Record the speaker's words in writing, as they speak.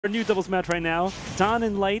Our new doubles match right now. Don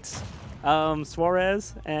and Lights,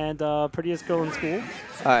 Suarez, and Prettiest girl in school.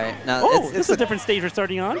 All right, now this is a different stage we're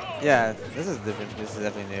starting on. Yeah, this is different. This is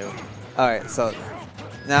definitely new. All right, so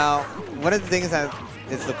now one of the things that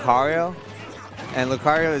is Lucario, and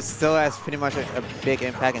Lucario still has pretty much a big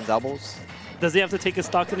impact in doubles. Does he have to take his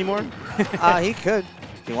stock anymore? He could,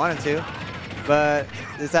 if he wanted to, but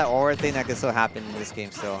there's that aura thing that can still happen in this game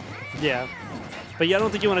still. Yeah. But yeah, I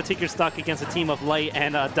don't think you want to take your stock against a team of Light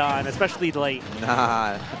and Don, especially Light.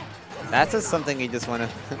 Nah, that's just something you just want to.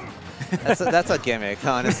 that's a gimmick,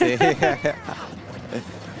 honestly.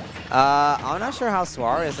 I'm not sure how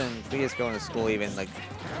Suarez and Prettiest go to school even like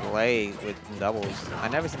play with doubles. I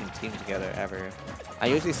never seen them team together ever. I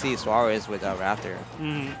usually see Suarez with Raptor.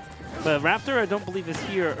 But Raptor, I don't believe, is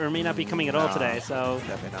here or may not be coming at all today. So,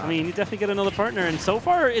 definitely not. I mean, you definitely get another partner. And so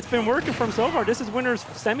far, it's been working for him so far. This is winners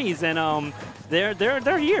semis, and they're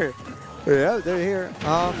here. Yeah, they're here.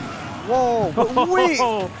 Whoa! Wait!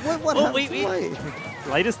 What happened to Light?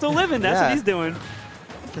 Light is still living. That's what he's doing.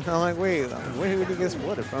 I'm like, wait, where did he get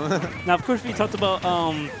spotted from? Now, of course, we talked about,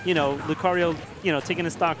 you know, Lucario, you know, taking a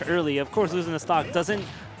stock early. Of course, losing a stock doesn't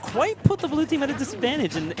quite put the blue team at a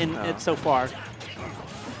disadvantage in so far.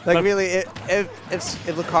 Like, but really, if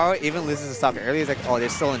Lucario even loses a stock early, it's like, oh, they're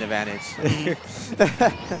still an advantage.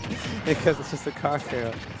 Because it's just a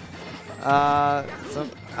Lucario. So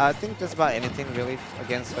I think just about anything really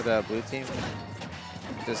against for the blue team.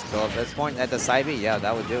 Just go at this point at the side B, yeah,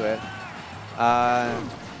 that would do it.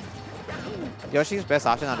 Yoshi's best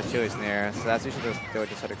option on the shield is Nair, so that's usually they would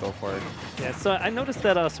just try to go for it. Yeah, so I noticed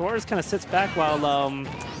that Suarez kind of sits back while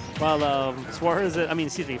Suarez,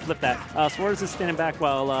 excuse me, flip that. Suarez is standing back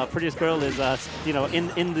while Prettiest girl is, you know, in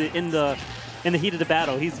the heat of the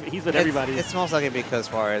battle. He's with everybody. It's most likely because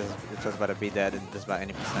Suarez is just about to be dead in just about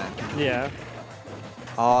any percent. Yeah.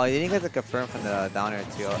 Oh, you didn't get the confirm from the downer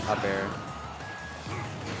to up air.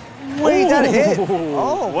 Wait, that hit!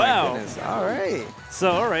 Oh, wow. My goodness. All right.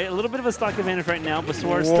 So, all right, a little bit of a stock advantage right now, but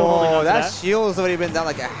Suarez still holding on to that. That shield's already been down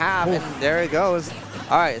like a half, and there it goes.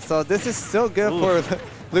 All right, so this is still good for the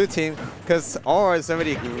blue team because Aura is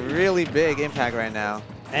already really big impact right now.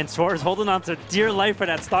 And Suarez holding on to dear life for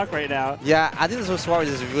that stock right now. Yeah, I think this is what Suarez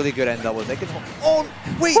is really good at doubles. They can hold. Oh,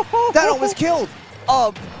 wait, that almost killed.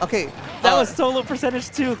 Okay. That was solo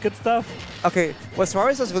percentage too. Good stuff. Okay, what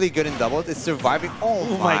Suarez is really good in doubles is surviving. Oh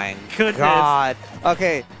my goodness. God.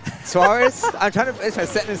 Okay, Suarez, I'm trying to finish my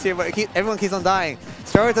sentence here, but everyone keeps on dying.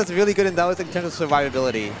 Suarez is really good in doubles in terms of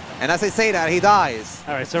survivability. And as I say that, he dies.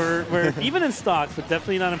 All right, so we're even in stocks, but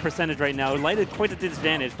definitely not in percentage right now. Light is quite a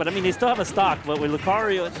disadvantage, but I mean, they still have a stock, but with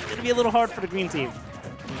Lucario, it's going to be a little hard for the green team.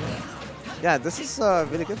 Yeah, this is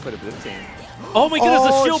really good for the blue team. Oh my goodness,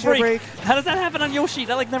 a shield break. How does that happen on Yoshi?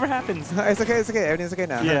 That like never happens. It's okay, it's okay. Everything's okay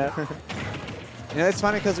now. Yeah. You know, it's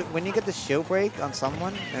funny because when you get the shield break on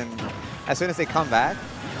someone, and as soon as they come back,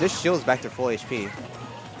 this shield's back to full HP.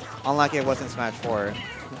 Unlike it was in Smash 4.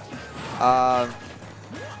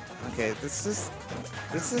 Okay, this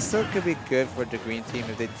still could be good for the green team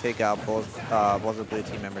if they take out both the blue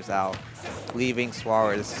team members out, leaving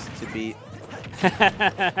Suarez to beat.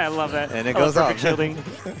 I love that. And it goes up. Shielding.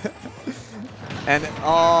 And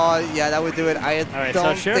yeah, that would do it. I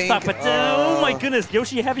don't think. Stock, but oh my goodness,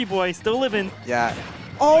 Yoshi Heavy Boy still living. Yeah.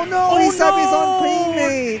 Oh no, he said his own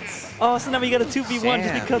teammates. Oh, so now we got a 2v1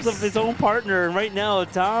 just because of his own partner. And right now,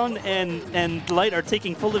 Don and Light are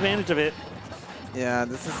taking full advantage of it. Yeah,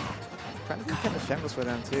 this is kind of shambles for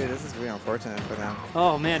them too. This is really unfortunate for them.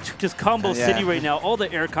 Oh man, just combo city right now. All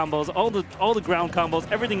the air combos, all the ground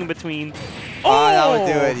combos, everything in between. Oh, that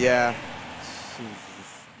would do it. Yeah.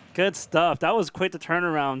 Good stuff. That was quite the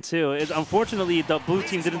turnaround, too. Unfortunately, the blue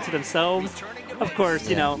team did it to themselves. Of course,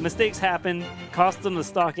 you know, mistakes happen, cost them the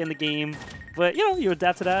stock in the game. But, you know, you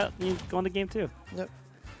adapt to that, you go in the game, too. Yep.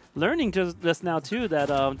 Learning just now, too, that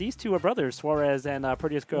these two are brothers, Suarez and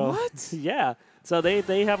Prettiest girl. What? Yeah. So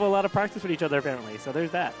they have a lot of practice with each other, apparently. So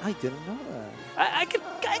there's that. I didn't know that. I can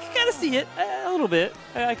kind of see it a little bit.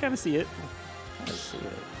 I kind of see it. I see it.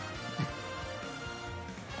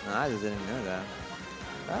 No, I just didn't know that.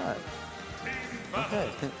 Okay,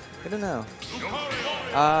 good to know.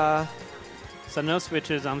 So no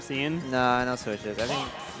switches I'm seeing. No, no switches. I think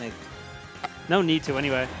like no need to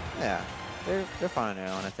anyway. Yeah, they're fine on their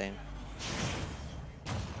own, I think.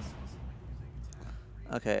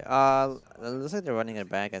 Okay, it looks like they're running it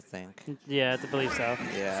back, I think. Yeah, I believe so.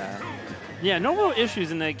 Yeah. Yeah, no real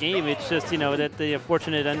issues in that game. It's just, you know, that the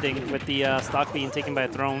unfortunate ending with the stock being taken by a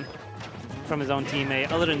throne from his own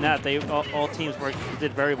teammate. Other than that, all teams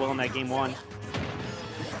did very well in that game one.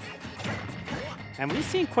 And we've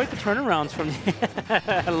seen quite the turnarounds from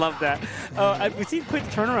I love that. We've seen quite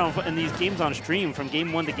the turnaround in these games on stream from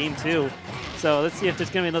game 1 to game 2. So let's see if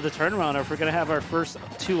there's going to be another turnaround or if we're going to have our first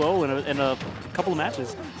 2-0 in a couple of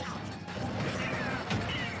matches.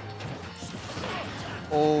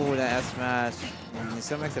 Oh, that F smash. He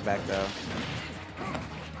still makes it back though.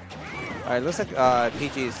 Alright, looks like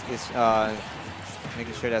PG is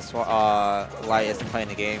making sure that Light isn't playing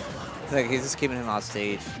the game. Like he's just keeping him off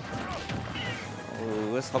stage.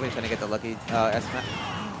 Ooh, was hoping he's trying to get the lucky S smash.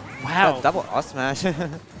 Wow. Double up smash.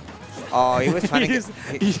 Oh, he was trying to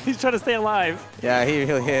get. He's trying to stay alive. Yeah, he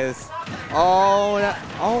really is. Oh,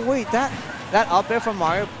 oh wait, that up air from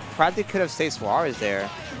Mario practically could have stayed Suarez there.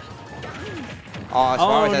 Oh,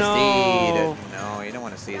 Suarez has no. No, you don't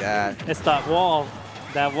want to see that. It's that wall.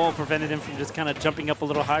 That wall prevented him from just kind of jumping up a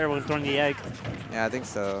little higher when throwing the egg. Yeah, I think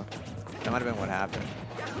so. That might have been what happened.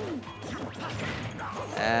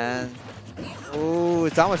 And ooh,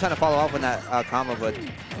 Don was trying to follow up on that combo, but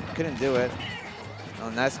couldn't do it. Oh,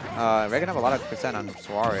 nice. Ray can have a lot of percent on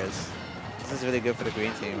Suarez. This is really good for the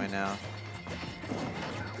green team right now.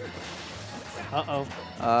 Uh-oh.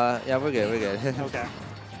 Yeah, we're good. We're good. Okay.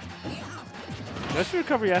 Yoshi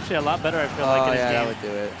recovery actually a lot better, I feel like, in this game. That would do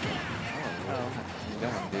it. Oh. You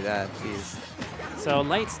don't want to do that. Jeez. So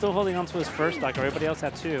Light's still holding on to his first stock. Everybody else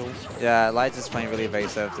had 2. Yeah, Light's just playing really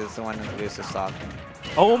evasive. It's the one who loses stock.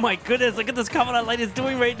 Oh my goodness, look at this combo that Light is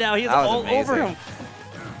doing right now. He's all over him.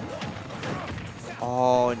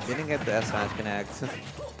 Oh, didn't get the S smash connect.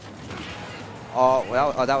 Oh,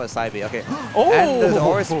 well, that was side B. Okay. Oh! And the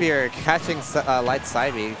Aura Spear catching Light's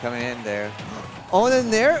side B coming in there. Oh,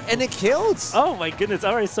 and there, and it killed. Oh my goodness!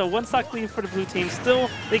 All right, so 1 stock lead for the blue team. Still,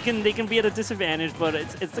 they can be at a disadvantage, but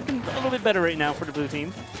it's looking a little bit better right now for the blue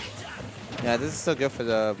team. Yeah, this is still good for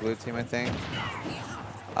the blue team, I think.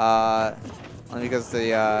 Only because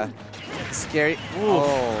the scary. Ooh.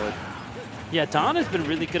 Oh. Yeah, Don has been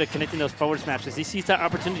really good at connecting those forward smashes. He sees that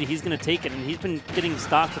opportunity, he's going to take it, and he's been getting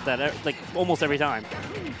stocks with that like almost every time.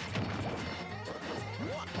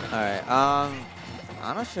 All right.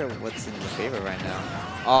 I'm not sure what's in the favor right now.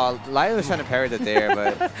 Oh, Light was trying to parry the dare,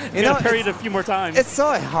 but you know, parry it a few more times. It's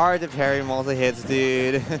so hard to parry multi-hits,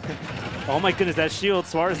 dude. Oh my goodness, that shield.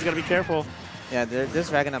 Suarez is got to be careful. Yeah, they're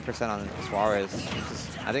just racking up percent on Suarez, which is,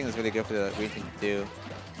 I think it's really good for the green team to do.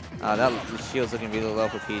 That shield's looking really low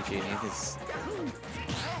for PG.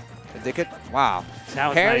 If they could, wow.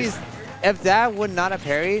 Parries, nice. If that would not have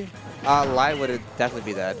parried, Light would have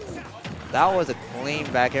definitely be dead. That was a clean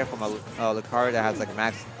back air from a Lucario that has like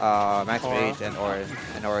max rage and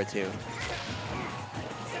Aura too.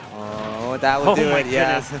 Oh, that would do it,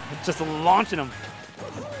 yeah. Just launching him.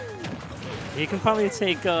 You can probably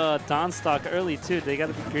take Don stock early too. They got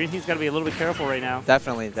to be green team's got to be a little bit careful right now.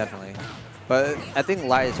 Definitely, definitely. But I think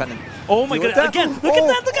Light is trying to. Oh my god! Again, look at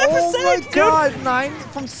that! Look at that percent! Oh my god! 9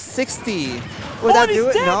 from 60. Would that do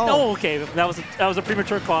it? Dead. No. Oh, okay. That was a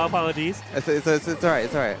premature call. Apologies. It's alright.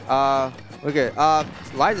 It's alright. We're good.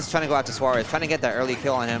 Light is trying to go after Suarez, trying to get that early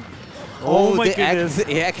kill on him. Oh my goodness!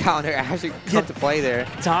 The egg counter actually come to play there.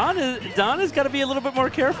 Don has got to be a little bit more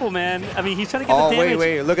careful, man. I mean, he's trying to get the damage. Oh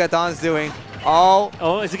wait! Look at Don's doing. Oh.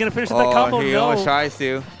 Oh, is he gonna finish with that combo? He almost tries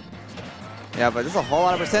to. Yeah, but there's a whole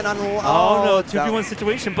lot of percent on. Oh no, 2v1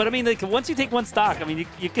 situation. But I mean, like once you take 1 stock, I mean,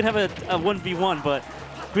 you could have a 1v1, but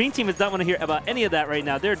green team does not want to hear about any of that right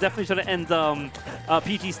now. They're definitely trying to end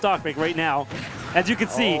PG stock right now. As you can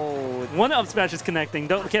see, 1 up smash is connecting.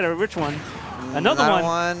 Don't care which one. Another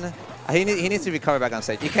one. He needs to be covered back on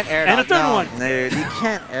stage. You can't air it off. And a third one. Dude, you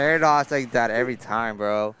can't air it off like that every time,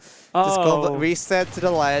 bro. Just go reset to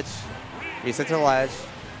the ledge. Reset to the ledge.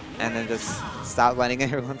 And then just stop letting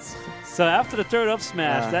everyone's. So after the 3rd up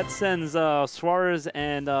smash, that sends Suarez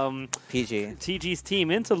and TG's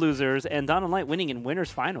team into losers, and Don and Light winning in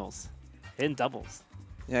winners finals in doubles.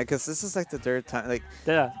 Yeah, because this is like the 3rd time. Like,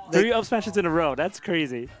 yeah, 3 up smashes in a row. That's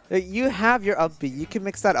crazy. Like, you have your up B. You can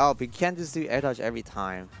mix that up. You can't just do air dodge every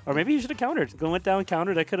time. Or maybe you should have countered. Went down,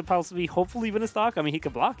 countered. That could have possibly, hopefully, been a stock. I mean, he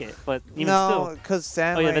could block it, but even still. No, because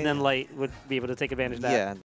Sam. Oh yeah, but then Light would be able to take advantage of that. Yeah,